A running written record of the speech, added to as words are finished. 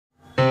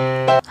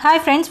Hi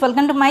friends,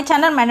 welcome to my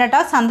channel Maina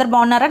talks. అందరు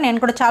బాగున్నారా? నేను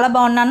కూడా చాలా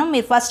బాగున్నాను.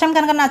 మీరు ఫస్ట్ టైం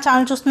కనుక నా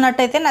ఛానల్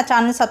చూస్తున్నట్టయితే నా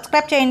ఛానల్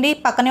సబ్స్క్రైబ్ చేయండి.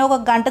 పక్కనే ఒక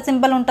గంట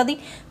సింబల్ ఉంటుంది,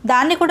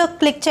 దాన్ని కూడా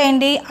క్లిక్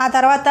చేయండి. ఆ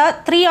తర్వాత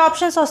 3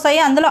 ఆప్షన్స్ వస్తాయి,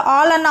 అందులో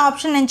ఆల్ అన్న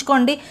ఆప్షన్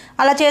ఎంచుకోండి.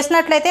 అలా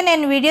చేసినట్లయితే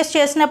నేను వీడియోస్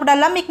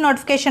చేసినప్పుడల్లా మీకు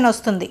నోటిఫికేషన్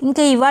వస్తుంది.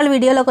 ఇంకా ఇవాళ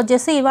వీడియోలోకి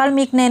వచ్చేసి ఇవాళ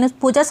మీకు నేను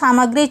పూజా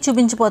సామాగ్రి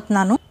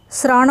చూపించబోతున్నాను.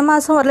 శ్రావణ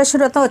మాసం వరలక్ష్మి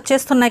వ్రతం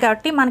వచ్చేస్తున్నాయి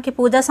కాబట్టి మనకి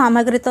పూజా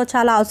సామాగ్రితో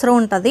చాలా అవసరం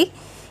ఉంటుంది.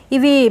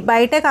 ఇవి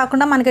బయటే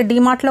కాకుండా మనకి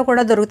డీమార్ట్లో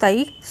కూడా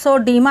దొరుకుతాయి. సో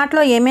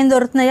డీమార్ట్లో ఏమేమి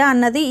దొరుకుతున్నాయో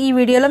అన్నది ఈ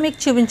వీడియోలో మీకు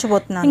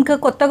చూపించబోతున్నాను. ఇంకా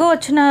కొత్తగా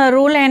వచ్చిన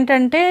రూల్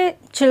ఏంటంటే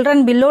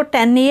children below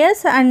 10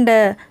 years and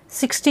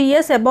 60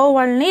 years above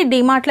వాళ్ళని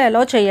డీమార్ట్లో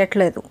అలౌ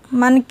చేయట్లేదు.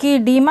 మనకి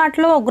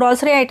డీమార్ట్లో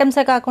గ్రోసరీ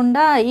ఐటమ్సే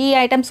కాకుండా ఈ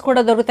ఐటమ్స్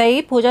కూడా దొరుకుతాయి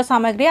పూజా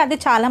సామాగ్రి. అది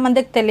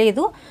చాలామందికి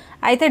తెలియదు.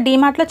 అయితే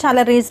డీమార్ట్లో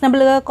చాలా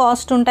రీజనబుల్గా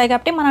కాస్ట్ ఉంటాయి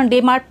కాబట్టి మనం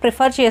డీమార్ట్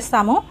ప్రిఫర్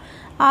చేస్తాము.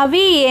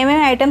 అవి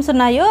ఏమేమి ఐటమ్స్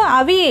ఉన్నాయో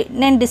అవి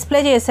నేను డిస్ప్లే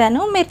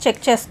చేశాను, మీరు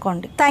చెక్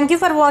చేసుకోండి. Thank you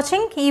for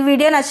watching. ఈ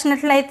వీడియో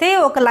నచ్చినట్లయితే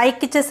ఒక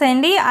లైక్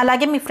ఇచ్చేసేయండి.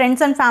 అలాగే మీ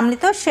ఫ్రెండ్స్ అండ్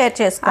ఫ్యామిలీతో షేర్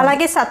చేసుకోండి.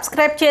 అలాగే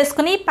సబ్స్క్రైబ్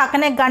చేసుకుని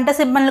పక్కనే గంట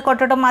సింబల్ని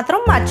కొట్టడం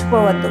మాత్రం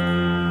మర్చిపోవద్దు.